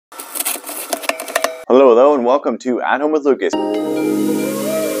Hello, and welcome to At Home with Lucas.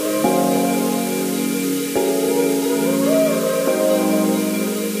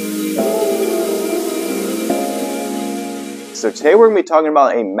 So today we're going to be talking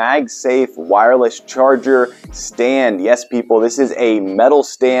about a MagSafe wireless charger stand. Yes, people, this is a metal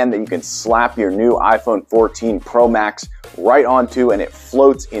stand that you can slap your new iPhone 14 Pro Max right onto, and it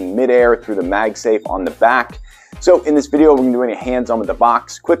floats in midair through the MagSafe on the back. So in this video, we're going to be doing a hands-on with the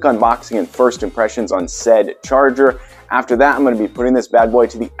box, quick unboxing and first impressions on said charger. After that, I'm going to be putting this bad boy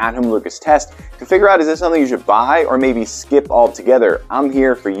to the At Home Lucas test to figure out, is this something you should buy or maybe skip altogether? I'm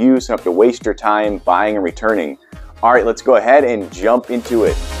here for you, so you don't have to waste your time buying and returning. All right, let's go ahead and jump into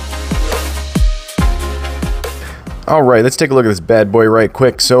it. All right, let's take a look at this bad boy right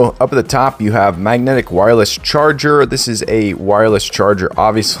quick. So up at the top, you have magnetic wireless charger. This is a wireless charger.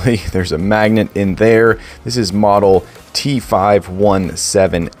 Obviously, there's a magnet in there. This is model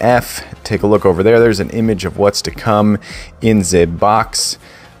T517F. Take a look over there. There's an image of what's to come in the box.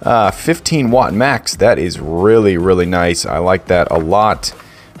 15 watt max. That is really, really nice. I like that a lot.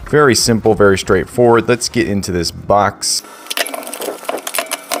 Very simple, very straightforward. Let's get into this box.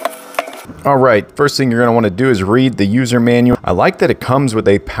 All right, first thing you're going to want to do is read the user manual. I like that it comes with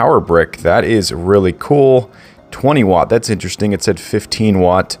a power brick. That is really cool. 20 watt, that's interesting. It said 15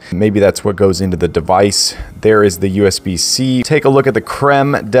 watt. Maybe that's what goes into the device. There is the USB-C. Take a look at the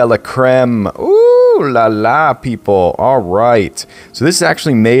creme de la creme. Ooh la la, people. All right. So this is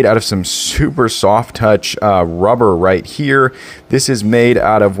actually made out of some super soft touch rubber right here. This is made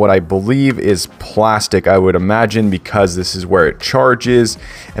out of what I believe is plastic, I would imagine, because this is where it charges.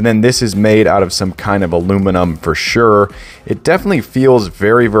 And then this is made out of some kind of aluminum for sure. It definitely feels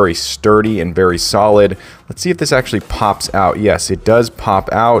very, very sturdy and very solid. Let's see if this actually pops out. Yes, it does pop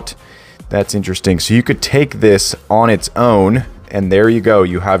out. That's interesting. So you could take this on its own, and there you go.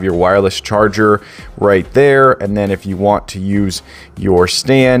 You have your wireless charger right there. And then if you want to use your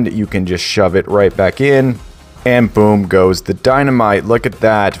stand, you can just shove it right back in, and boom goes the dynamite. Look at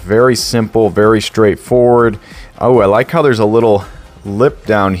that. Very simple, very straightforward. Oh, I like how there's a little lip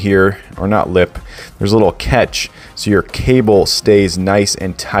down here, or not lip, there's a little catch so your cable stays nice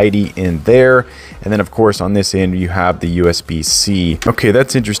and tidy in there. And then of course on this end you have the USB-C. Okay,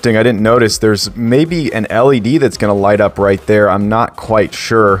 that's interesting. I didn't notice there's maybe an LED that's going to light up right there. I'm not quite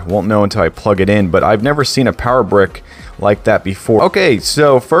sure, won't know until I plug it in, but I've never seen a power brick like that before. Okay,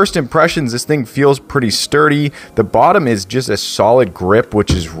 so first impressions, this thing feels pretty sturdy. The bottom is just a solid grip,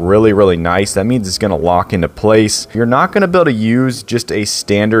 which is really, really nice. That means it's gonna lock into place. You're not gonna be able to use just a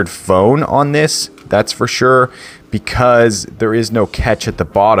standard phone on this, that's for sure, because there is no catch at the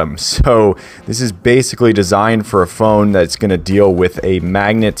bottom. So this is basically designed for a phone that's gonna deal with a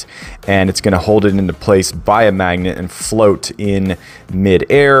magnet, and it's gonna hold it into place by a magnet and float in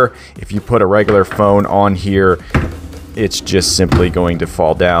mid-air. If you put a regular phone on here, it's just simply going to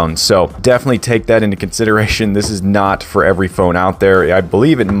fall down. So definitely take that into consideration. This is not for every phone out there. I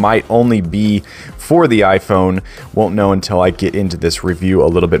believe it might only be for the iPhone. Won't know until I get into this review a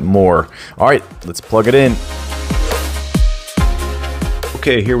little bit more. All right, let's plug it in.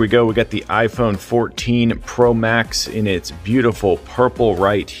 Okay, here we go. We got the iPhone 14 Pro Max in its beautiful purple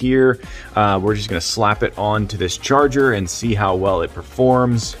right here. We're just gonna slap it onto this charger and see how well it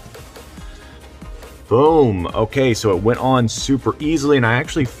performs. Boom. Okay, so it went on super easily, and I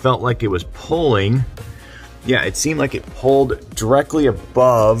actually felt like it was pulling. Yeah, it seemed like it pulled directly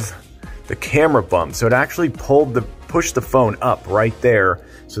above the camera bump. So it actually pushed the phone up right there.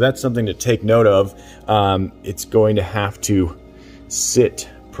 So that's something to take note of. It's going to have to sit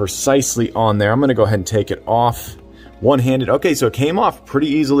precisely on there. I'm gonna go ahead and take it off one-handed. Okay, so it came off pretty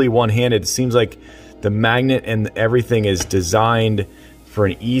easily one-handed. It seems like the magnet and everything is designed for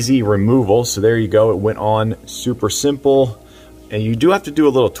an easy removal. So there you go, it went on super simple. And you do have to do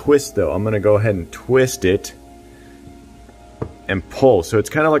a little twist though. I'm gonna go ahead and twist it and pull. So it's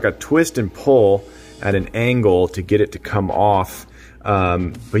kind of like a twist and pull at an angle to get it to come off.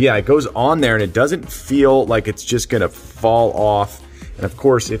 But yeah, it goes on there and it doesn't feel like it's just gonna fall off. And of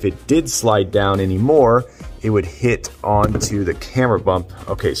course, if it did slide down anymore, it would hit onto the camera bump.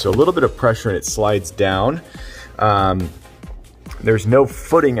 Okay, so a little bit of pressure and it slides down. There's no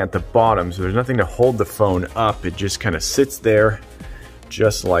footing at the bottom, so there's nothing to hold the phone up. It just kind of sits there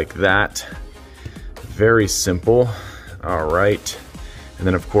just like that. Very simple. All right. And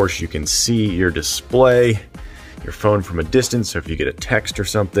then of course you can see your display, your phone from a distance. So if you get a text or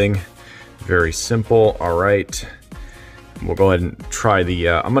something, very simple. All right. We'll go ahead and try the,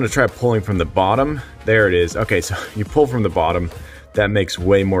 I'm gonna try pulling from the bottom. There it is. Okay, so you pull from the bottom. That makes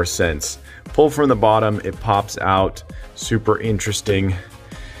way more sense. Pull from the bottom, it pops out. Super interesting.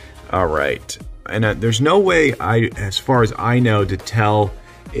 All right, And there's no way, as far as I know, to tell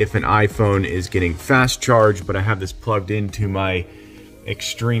if an iPhone is getting fast charge, but I have this plugged into my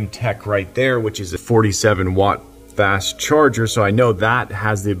Extreme Tech right there, which is a 47 watt fast charger. So I know that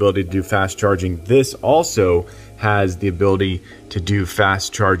has the ability to do fast charging. This also has the ability to do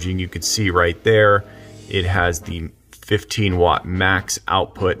fast charging. You can see right there, it has the 15 watt max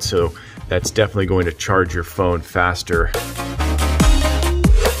output. So that's definitely going to charge your phone faster.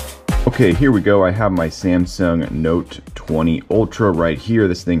 Okay, here we go. I have my Samsung Note 20 Ultra right here.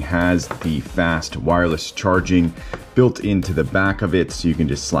 This thing has the fast wireless charging built into the back of it, so you can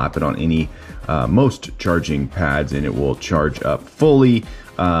just slap it on any most charging pads and it will charge up fully.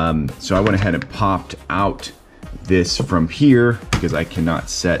 So I went ahead and popped out this from here because I cannot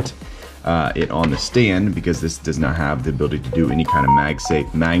set it on the stand because this does not have the ability to do any kind of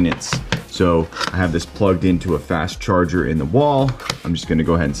MagSafe magnets. So I have this plugged into a fast charger in the wall. I'm just gonna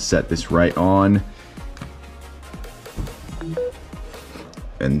go ahead and set this right on.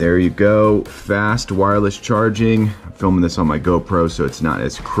 And there you go, fast wireless charging. I'm filming this on my GoPro, so it's not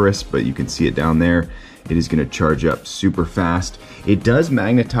as crisp, but you can see it down there. It is gonna charge up super fast. It does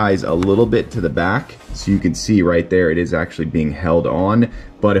magnetize a little bit to the back, so you can see right there, it is actually being held on.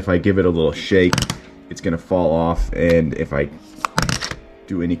 But if I give it a little shake, it's gonna fall off. And if I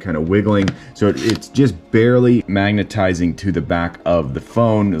do any kind of wiggling, so it's just barely magnetizing to the back of the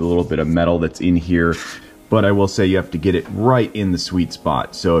phone, a little bit of metal that's in here. But I will say you have to get it right in the sweet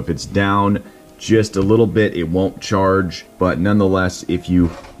spot. So if it's down just a little bit, it won't charge. But nonetheless, if you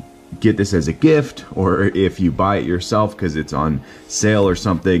get this as a gift, or if you buy it yourself because it's on sale or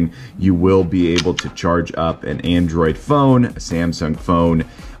something, you will be able to charge up an Android phone, a Samsung phone,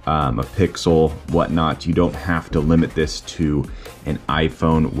 a Pixel, whatnot. You don't have to limit this to an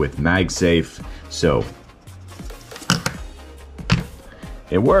iPhone with MagSafe. So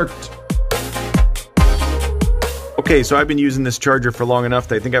it worked. Okay, so I've been using this charger for long enough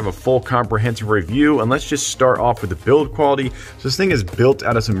that I think I have a full comprehensive review, and let's just start off with the build quality. So this thing is built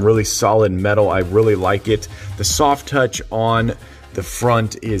out of some really solid metal. I really like it. The soft touch on the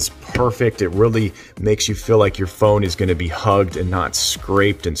front is perfect. It really makes you feel like your phone is gonna be hugged and not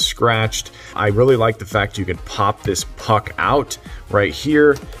scraped and scratched. I really like the fact you can pop this puck out right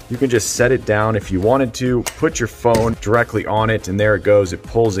here. You can just set it down if you wanted to, put your phone directly on it, and there it goes. It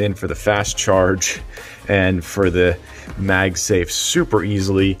pulls in for the fast charge and for the MagSafe super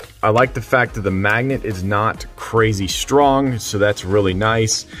easily. I like the fact that the magnet is not crazy strong, so that's really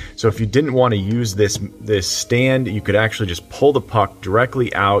nice. So if you didn't want to use this stand, you could actually just pull the puck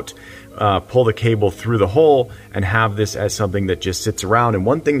directly out, pull the cable through the hole, and have this as something that just sits around. And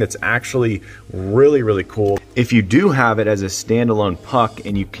one thing that's actually really, really cool, if you do have it as a standalone puck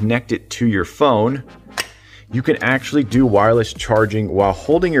and you connect it to your phone, you can actually do wireless charging while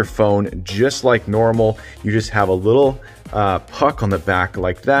holding your phone just like normal. You just have a little puck on the back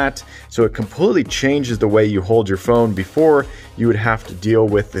like that. So it completely changes the way you hold your phone. Before, you would have to deal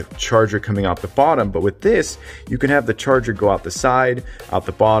with the charger coming out the bottom, but with this, you can have the charger go out the side, out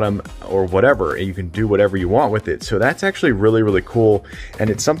the bottom, or whatever, and you can do whatever you want with it. So that's actually really, really cool. And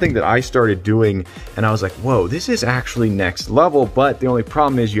it's something that I started doing, and I was like, whoa, this is actually next level. But the only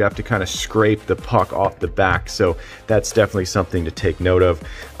problem is you have to kind of scrape the puck off the back. So that's definitely something to take note of.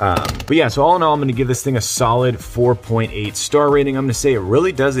 But yeah, so all in all, I'm gonna give this thing a solid 4.8 star rating. I'm gonna say it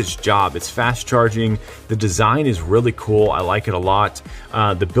really does its job. It's fast charging. The design is really cool. I like it a lot.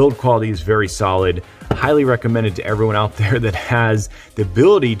 The build quality is very solid. Highly recommended to everyone out there that has the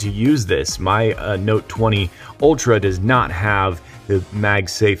ability to use this. My Note 20 Ultra does not have the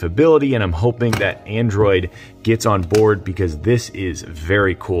MagSafe ability, and I'm hoping that Android gets on board because this is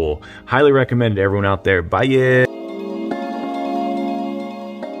very cool. Highly recommended to everyone out there. Bye. Yeah.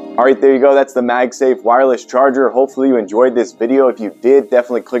 All right, there you go. That's the MagSafe wireless charger. Hopefully you enjoyed this video. If you did,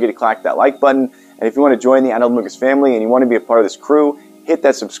 definitely clickety-clack that like button. And if you want to join the Adult Lucas family and you want to be a part of this crew, hit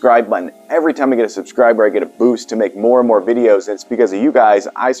that subscribe button. Every time I get a subscriber, I get a boost to make more and more videos. And it's because of you guys,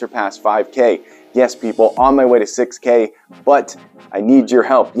 I surpassed 5K. Yes, people, on my way to 6K, but I need your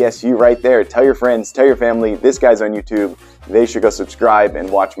help. Yes, you right there. Tell your friends, tell your family, this guy's on YouTube. They should go subscribe and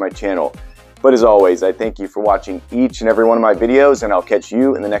watch my channel. But as always, I thank you for watching each and every one of my videos, and I'll catch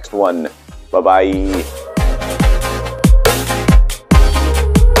you in the next one. Bye-bye.